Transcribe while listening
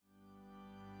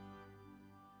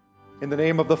In the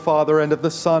name of the Father, and of the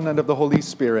Son, and of the Holy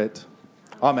Spirit.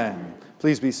 Amen.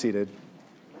 Please be seated.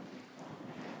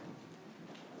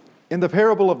 In the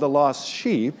parable of the lost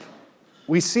sheep,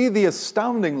 we see the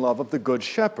astounding love of the Good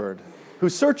Shepherd, who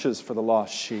searches for the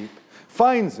lost sheep,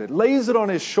 finds it, lays it on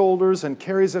his shoulders, and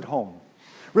carries it home.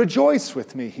 "Rejoice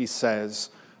with me," he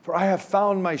says, "for I have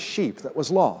found my sheep that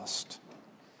was lost."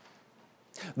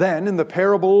 Then, in the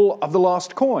parable of the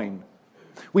lost coin,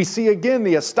 we see again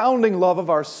the astounding love of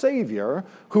our Savior,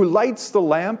 who lights the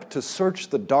lamp to search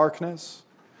the darkness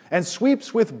and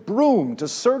sweeps with broom to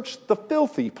search the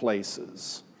filthy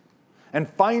places. And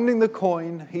finding the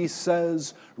coin, he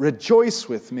says, "Rejoice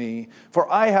with me,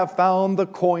 for I have found the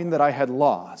coin that I had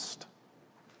lost."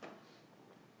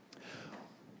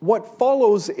 What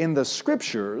follows in the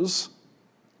Scriptures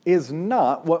is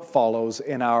not what follows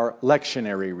in our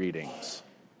lectionary readings.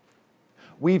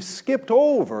 We've skipped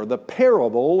over the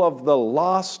parable of the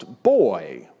lost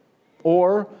boy,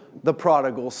 or the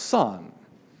prodigal son.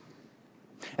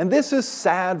 And this is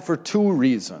sad for two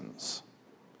reasons.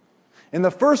 In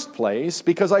the first place,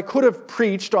 because I could have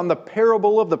preached on the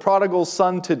parable of the prodigal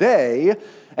son today,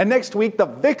 and next week the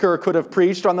vicar could have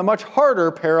preached on the much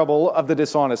harder parable of the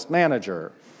dishonest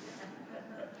manager.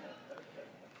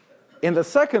 In the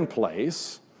second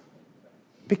place,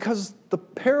 because the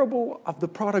parable of the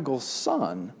prodigal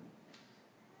son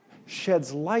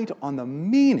sheds light on the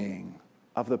meaning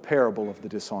of the parable of the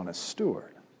dishonest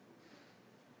steward.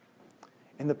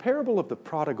 In the parable of the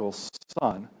prodigal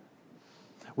son,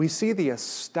 we see the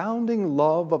astounding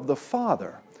love of the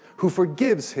father who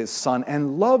forgives his son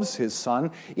and loves his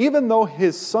son, even though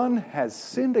his son has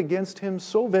sinned against him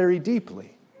so very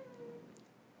deeply.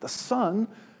 The son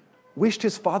wished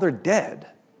his father dead,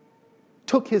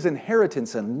 took his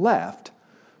inheritance and left,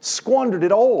 squandered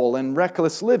it all in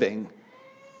reckless living,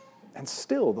 and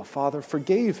still the father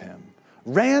forgave him,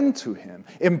 ran to him,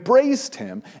 embraced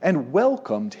him, and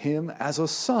welcomed him as a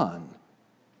son.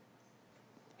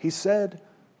 He said,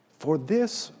 "For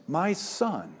this my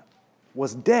son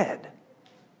was dead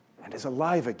and is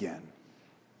alive again.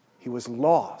 He was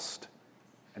lost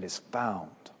and is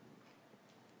found."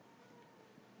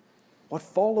 What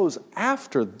follows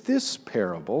after this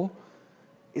parable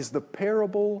is the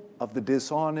parable of the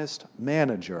dishonest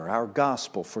manager, our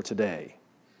gospel for today.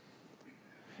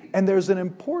 And there's an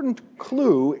important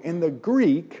clue in the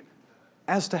Greek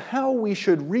as to how we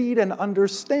should read and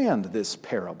understand this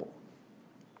parable.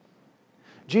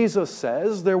 Jesus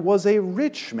says there was a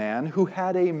rich man who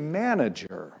had a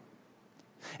manager,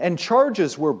 and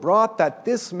charges were brought that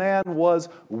this man was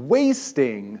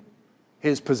wasting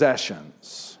his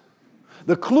possessions.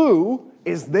 The clue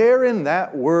is there in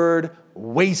that word,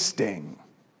 wasting.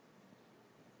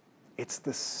 It's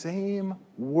the same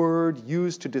word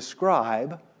used to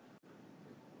describe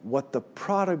what the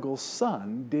prodigal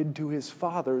son did to his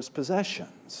father's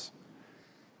possessions.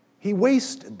 He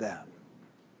wasted them.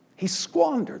 He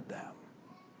squandered them.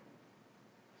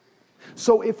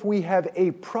 So if we have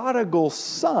a prodigal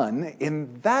son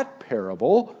in that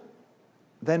parable,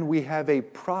 then we have a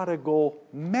prodigal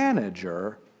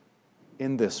manager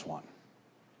in this one.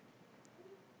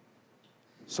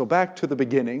 So back to the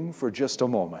beginning for just a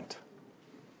moment.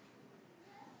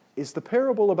 Is the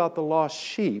parable about the lost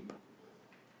sheep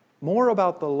more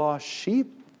about the lost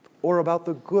sheep or about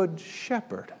the good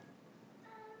shepherd?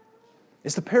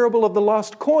 Is the parable of the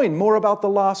lost coin more about the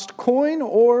lost coin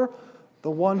or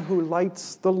the one who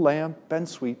lights the lamp and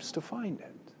sweeps to find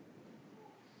it?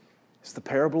 Is the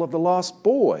parable of the lost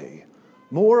boy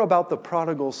more about the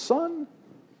prodigal son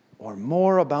or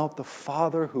more about the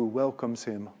father who welcomes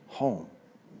him home?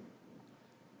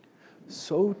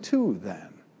 So too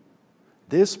then,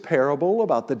 this parable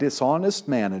about the dishonest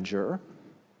manager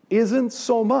isn't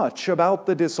so much about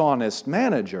the dishonest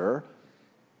manager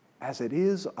as it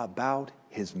is about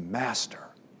his master,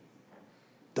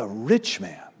 the rich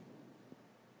man,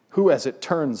 who, as it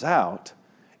turns out,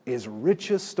 is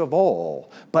richest of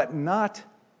all, but not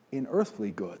in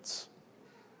earthly goods,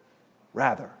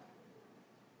 rather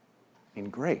in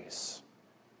grace.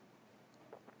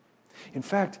 In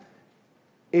fact,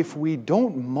 if we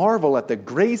don't marvel at the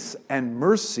grace and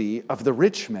mercy of the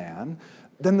rich man,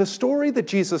 then the story that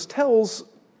Jesus tells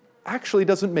actually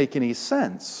doesn't make any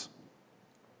sense.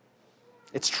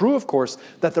 It's true, of course,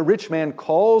 that the rich man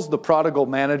calls the prodigal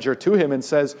manager to him and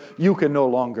says, "You can no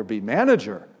longer be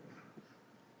manager."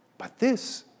 But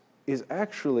this is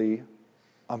actually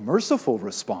a merciful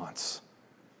response.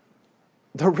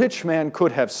 The rich man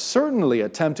could have certainly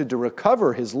attempted to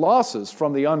recover his losses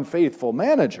from the unfaithful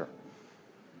manager.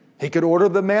 He could order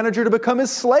the manager to become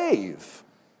his slave.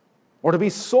 or to be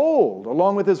sold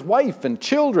along with his wife and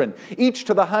children, each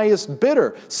to the highest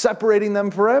bidder, separating them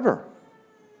forever.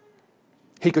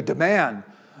 He could demand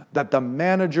that the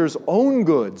manager's own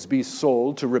goods be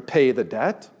sold to repay the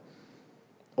debt,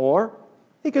 or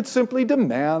he could simply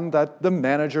demand that the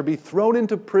manager be thrown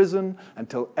into prison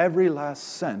until every last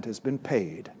cent has been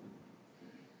paid.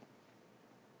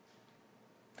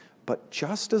 But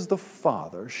just as the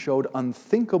father showed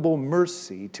unthinkable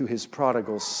mercy to his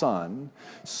prodigal son,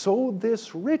 so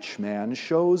this rich man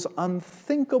shows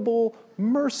unthinkable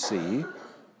mercy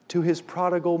to his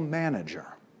prodigal manager.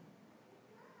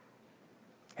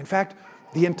 In fact,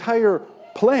 the entire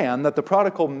plan that the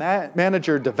prodigal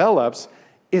manager develops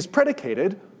is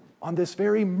predicated on this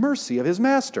very mercy of his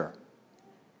master.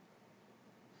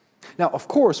 Now, of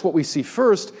course, what we see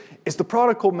first is the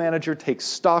prodigal manager takes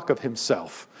stock of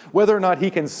himself, whether or not he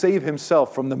can save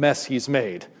himself from the mess he's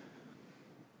made.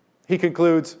 He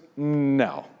concludes,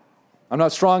 no, I'm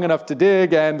not strong enough to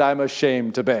dig, and I'm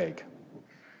ashamed to beg.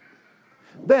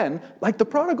 Then, like the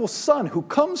prodigal son who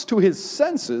comes to his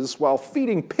senses while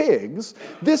feeding pigs,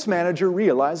 this manager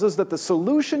realizes that the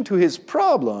solution to his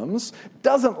problems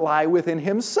doesn't lie within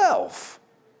himself.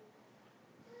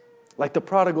 Like the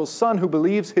prodigal son who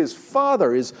believes his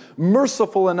father is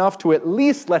merciful enough to at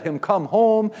least let him come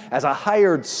home as a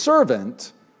hired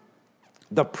servant,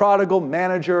 the prodigal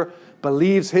manager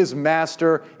believes his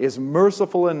master is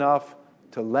merciful enough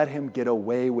to let him get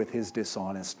away with his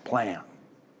dishonest plan.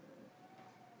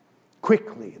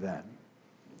 Quickly, then,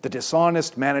 the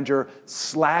dishonest manager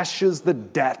slashes the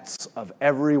debts of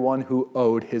everyone who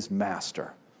owed his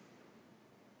master.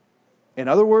 In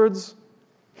other words,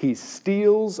 he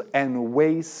steals and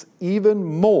wastes even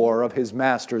more of his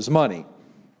master's money.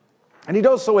 And he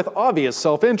does so with obvious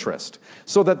self-interest,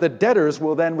 so that the debtors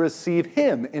will then receive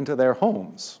him into their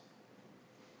homes.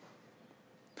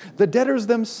 The debtors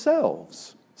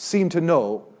themselves seem to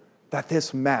know that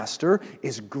this master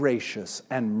is gracious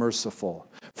and merciful,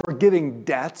 forgiving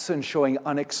debts and showing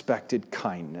unexpected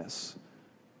kindness.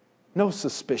 No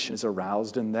suspicion is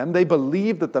aroused in them. They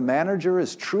believe that the manager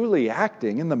is truly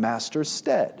acting in the master's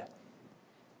stead.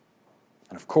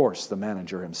 And of course, the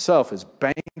manager himself is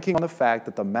banking on the fact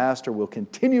that the master will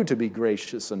continue to be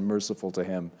gracious and merciful to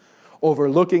him,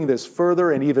 overlooking this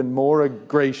further and even more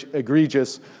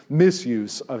egregious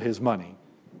misuse of his money.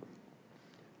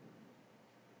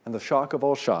 And the shock of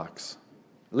all shocks,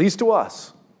 at least to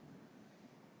us,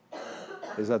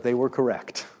 is that they were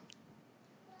correct.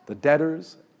 The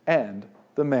debtors and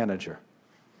the manager.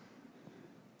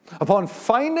 Upon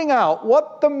finding out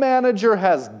what the manager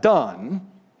has done,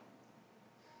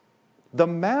 the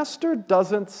master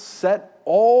doesn't set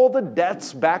all the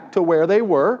debts back to where they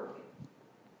were,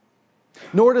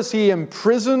 nor does he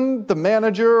imprison the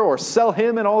manager or sell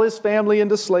him and all his family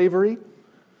into slavery.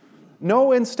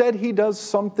 No, instead, he does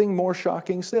something more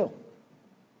shocking still.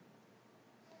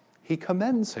 He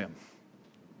commends him.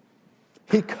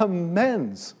 He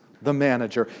commends the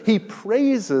manager. He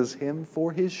praises him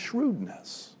for his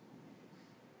shrewdness.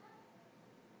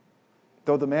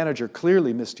 Though the manager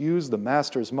clearly misused the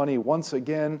master's money once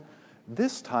again,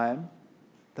 this time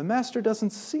the master doesn't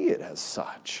see it as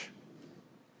such.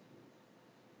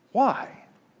 Why?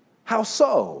 How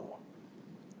so?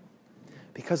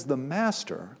 Because the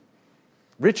master,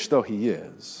 rich though he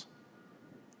is,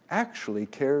 actually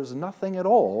cares nothing at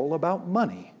all about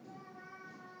money.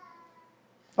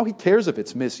 Oh, he cares if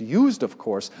it's misused, of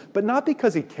course, but not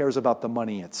because he cares about the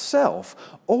money itself,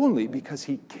 only because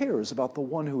he cares about the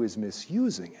one who is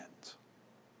misusing it.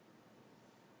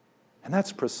 And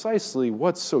that's precisely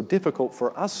what's so difficult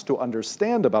for us to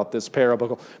understand about this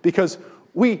parable, because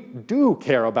we do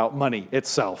care about money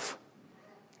itself,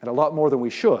 and a lot more than we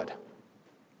should.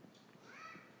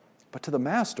 But to the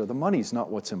master, the money's not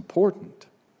what's important.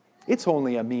 It's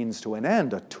only a means to an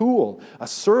end, a tool, a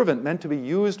servant meant to be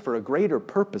used for a greater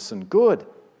purpose and good.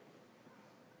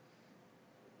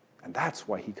 And that's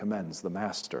why he commends the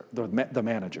master, the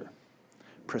manager,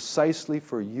 precisely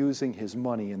for using his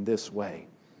money in this way.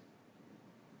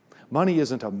 Money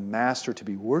isn't a master to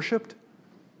be worshipped,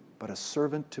 but a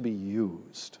servant to be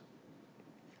used.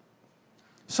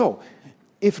 So,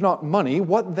 if not money,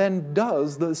 what then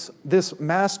does this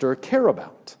master care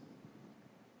about?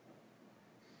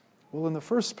 Well, in the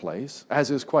first place,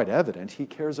 as is quite evident, he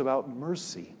cares about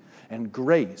mercy and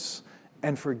grace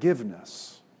and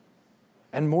forgiveness,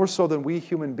 and more so than we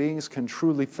human beings can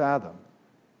truly fathom.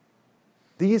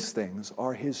 These things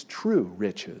are his true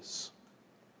riches.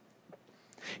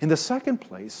 In the second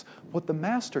place, what the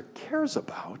master cares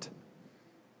about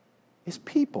is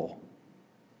people.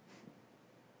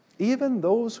 Even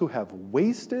those who have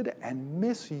wasted and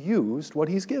misused what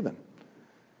he's given.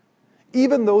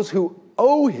 even those who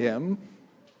owe him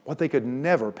what they could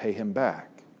never pay him back.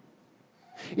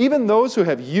 Even those who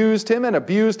have used him and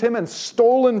abused him and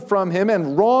stolen from him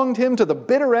and wronged him to the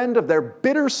bitter end of their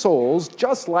bitter souls,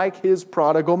 just like his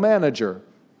prodigal manager.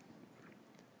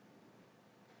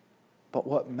 But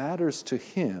what matters to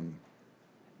him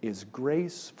is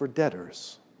grace for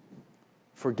debtors,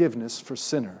 forgiveness for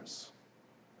sinners,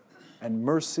 and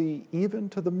mercy even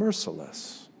to the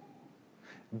merciless.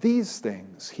 These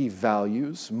things he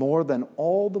values more than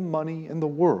all the money in the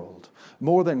world,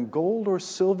 more than gold or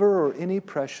silver or any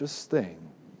precious thing.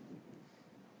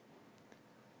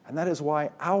 And that is why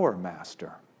our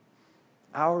Master,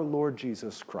 our Lord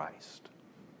Jesus Christ,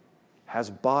 has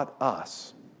bought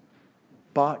us,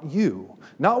 bought you,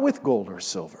 not with gold or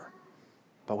silver,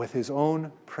 but with his own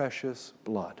precious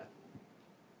blood.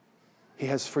 He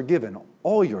has forgiven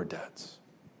all your debts,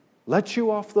 let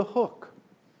you off the hook,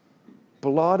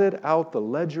 blotted out the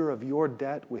ledger of your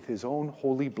debt with his own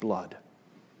holy blood.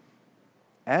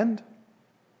 And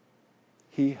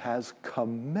he has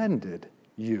commended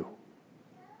you.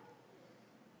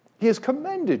 He has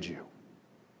commended you.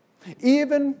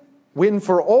 Even when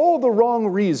for all the wrong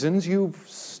reasons you've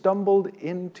stumbled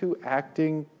into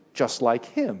acting just like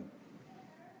him.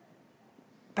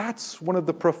 That's one of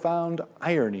the profound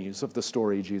ironies of the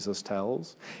story Jesus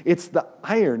tells. It's the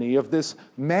irony of this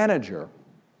manager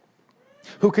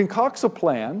who concocts a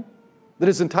plan that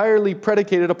is entirely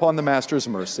predicated upon the master's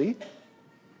mercy,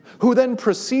 who then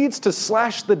proceeds to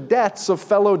slash the debts of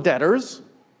fellow debtors,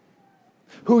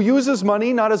 who uses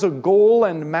money not as a goal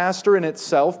and master in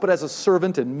itself, but as a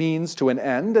servant and means to an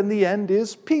end, and the end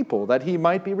is people, that he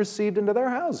might be received into their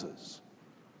houses.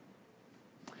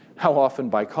 How often,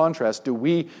 by contrast, do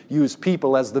we use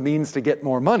people as the means to get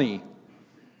more money?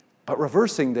 But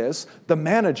reversing this, the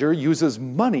manager uses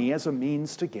money as a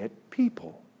means to get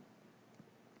people.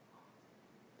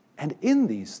 And in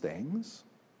these things,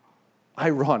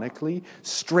 ironically,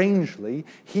 strangely,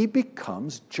 he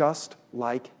becomes just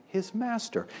like his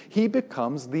master. He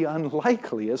becomes the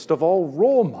unlikeliest of all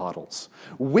role models.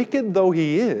 Wicked though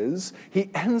he is, he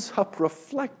ends up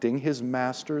reflecting his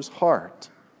master's heart.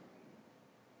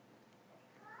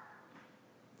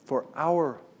 For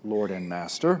our Lord and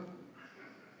Master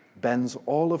bends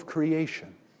all of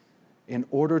creation in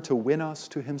order to win us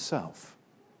to himself.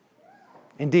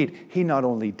 Indeed, he not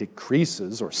only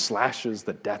decreases or slashes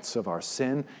the debts of our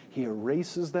sin, he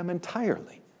erases them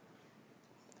entirely.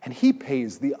 And he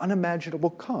pays the unimaginable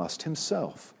cost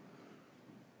himself,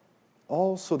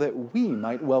 all so that we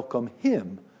might welcome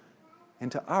him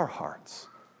into our hearts,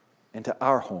 into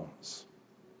our homes.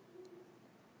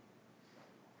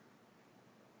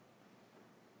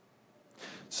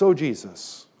 So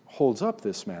Jesus holds up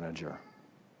this manager,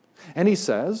 and he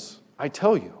says, I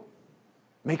tell you,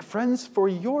 make friends for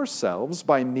yourselves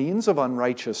by means of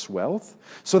unrighteous wealth,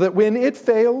 so that when it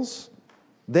fails,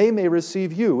 they may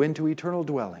receive you into eternal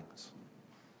dwellings.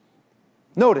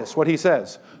 Notice what he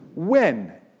says,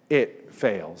 when it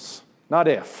fails, not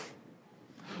if.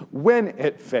 When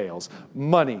it fails,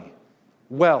 money,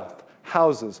 wealth,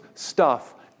 houses,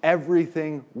 stuff,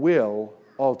 everything will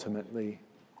ultimately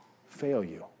fail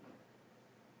you.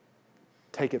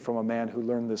 Take it from a man who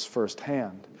learned this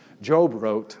firsthand. Job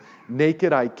wrote,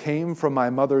 naked I came from my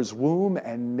mother's womb,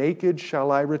 and naked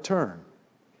shall I return.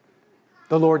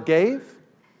 The Lord gave,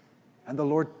 and the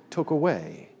Lord took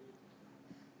away.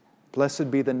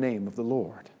 Blessed be the name of the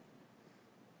Lord.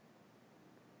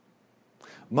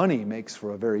 Money makes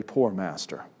for a very poor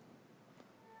master,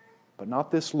 but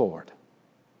not this Lord.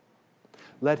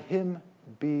 Let him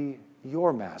be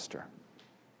your master.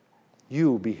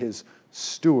 You be his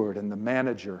steward and the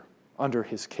manager under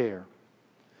his care.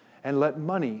 And let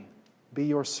money be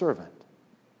your servant.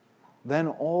 Then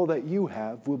all that you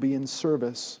have will be in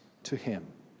service to him.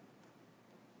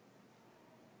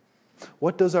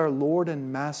 What does our Lord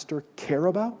and Master care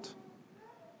about?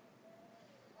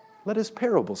 Let his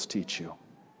parables teach you.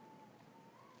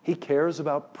 He cares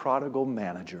about prodigal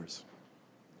managers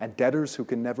and debtors who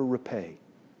can never repay.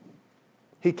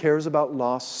 He cares about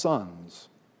lost sons,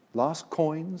 lost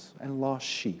coins, and lost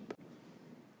sheep.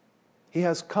 He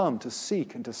has come to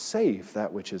seek and to save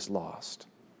that which is lost.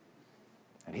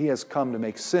 And he has come to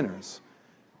make sinners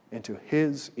into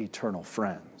his eternal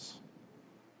friends.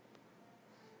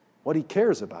 What he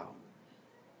cares about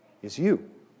is you.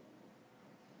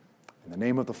 In the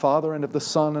name of the Father, and of the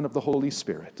Son, and of the Holy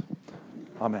Spirit.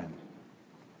 Amen.